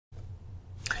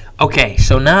Okay,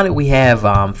 so now that we have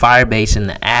Firebase in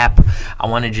the app, I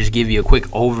want to just give you a quick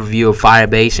overview of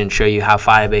Firebase and show you how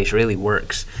Firebase really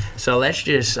works. So let's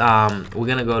just, we're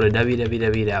going to go to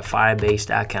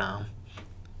www.firebase.com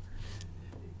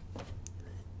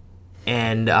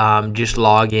and just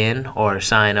log in or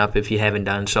sign up if you haven't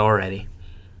done so already.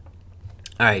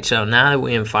 Alright, so now that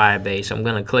we're in Firebase, I'm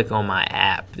going to click on my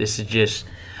app. This is just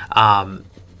a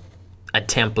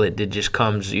template that just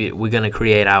comes. We're going to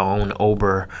create our own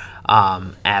Ober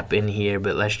app in here,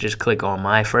 but let's just click on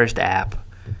my first app.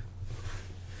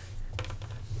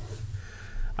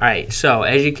 Alright, so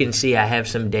as you can see, I have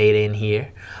some data in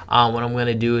here. What I'm going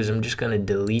to do is I'm just going to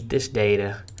delete this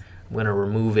data. I'm going to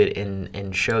remove it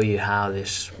and show you how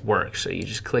this works. So you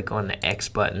just click on the X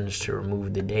buttons to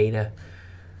remove the data.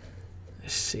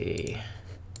 Let's see.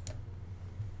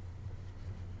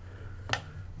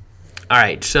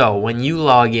 Alright, so when you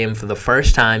log in for the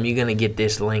first time, you're going to get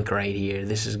this link right here.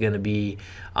 This is going to be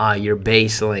your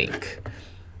base link.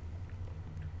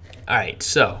 Alright,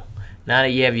 so now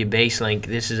that you have your base link,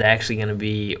 this is actually going to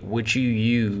be what you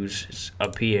use. It's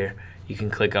up here. You can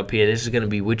click up here. This is going to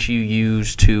be what you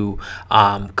use to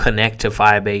connect to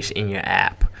Firebase in your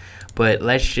app. But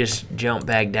let's just jump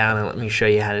back down and let me show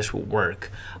you how this will work.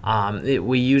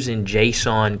 We're using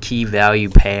JSON key value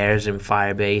pairs in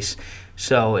Firebase.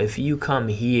 So if you come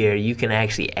here, you can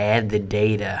actually add the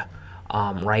data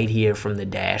right here from the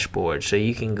dashboard. So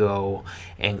you can go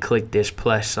and click this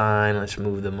plus sign. Let's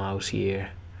move the mouse here.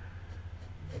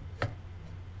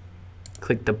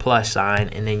 Click the plus sign,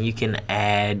 and then you can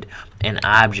add an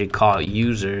object called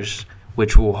users,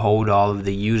 which will hold all of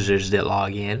the users that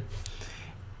log in.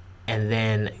 And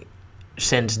then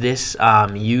since this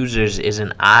users is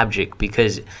an object,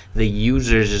 because the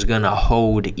users is going to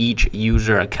hold each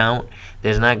user account,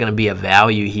 there's not going to be a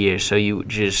value here. So you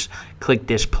just click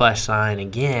this plus sign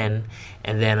again,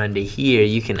 and then under here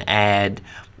you can add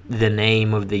the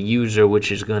name of the user,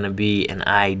 which is going to be an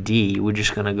ID. We're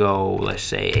just going to go, let's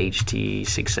say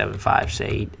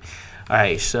HT675.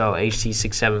 Alright, so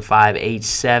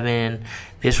HT67587,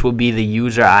 this will be the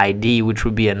user ID, which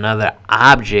would be another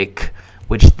object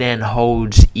which then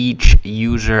holds each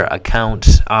user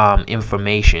account's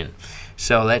information.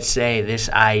 So let's say this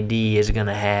ID is going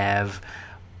to have,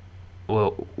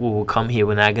 well, we'll come here.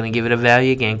 We're not going to give it a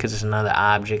value again because it's another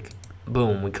object.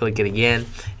 Boom, we click it again,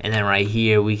 and then right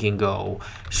here we can go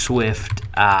Swift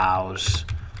Owls,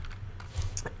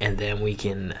 and then we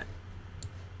can,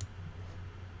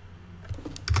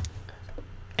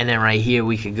 and then right here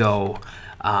we could go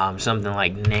something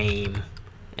like name,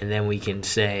 and then we can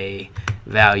say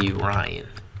value Ryan,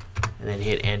 and then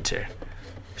hit enter.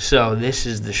 So this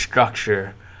is the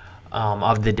structure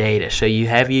of the data. So you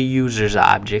have your users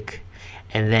object,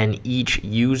 and then each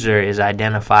user is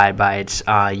identified by its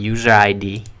user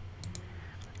ID,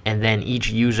 and then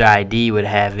each user ID would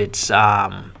have its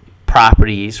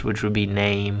properties, which would be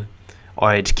name,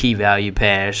 or its key value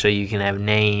pair. So you can have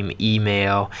name,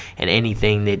 email, and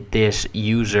anything that this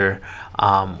user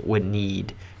would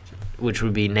need, which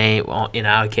would be name. In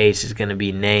our case, it's going to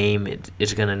be name.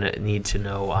 It's going to need to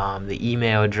know the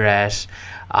email address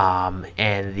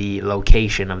and the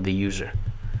location of the user.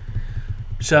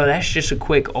 So that's just a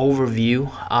quick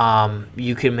overview.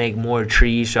 You can make more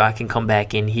trees, so I can come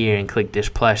back in here and click this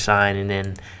plus sign and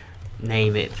then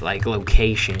name it like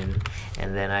location,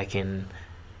 and then I can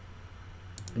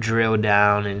drill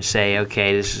down and say,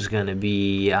 okay, this is going to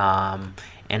be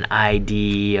an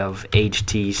ID of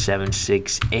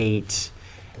HT768,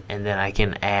 and then I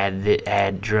can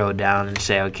add drill down and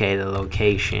say, okay, the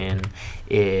location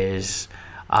is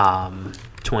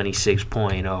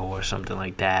 26.0 or something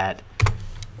like that.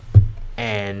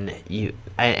 And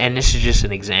this is just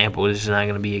an example. This is not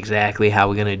going to be exactly how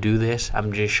we're going to do this.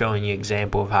 I'm just showing you an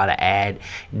example of how to add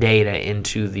data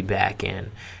into the backend.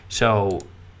 So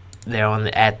they're on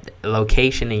at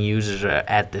location and users are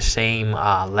at the same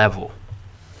level.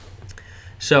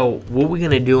 So what we're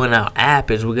going to do in our app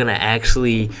is we're going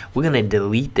to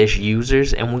delete this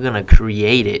users, and we're going to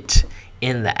create it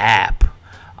in the app.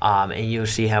 And you'll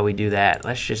see how we do that.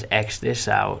 Let's just X this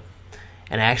out.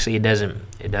 And actually it doesn't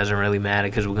really matter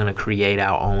because we're going to create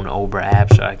our own Ober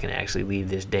app, so I can actually leave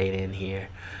this data in here.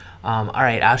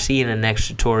 Alright, I'll see you in the next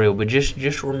tutorial, but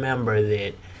just remember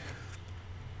that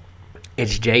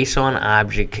it's JSON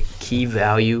object key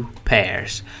value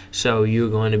pairs. So you're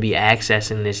going to be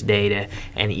accessing this data,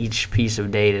 and each piece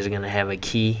of data is going to have a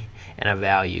key and a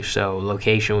value. So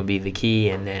location would be the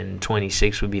key, and then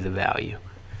 26 would be the value.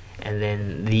 and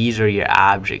then these are your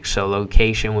objects. So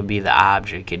location would be the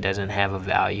object. It doesn't have a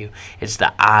value. It's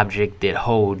the object that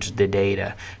holds the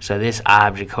data. So this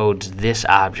object holds this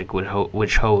object,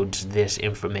 which holds this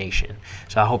information.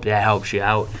 So I hope that helps you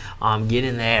out. Get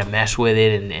in there and mess with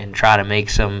it and try to make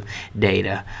some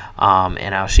data.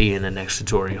 And I'll see you in the next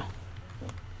tutorial.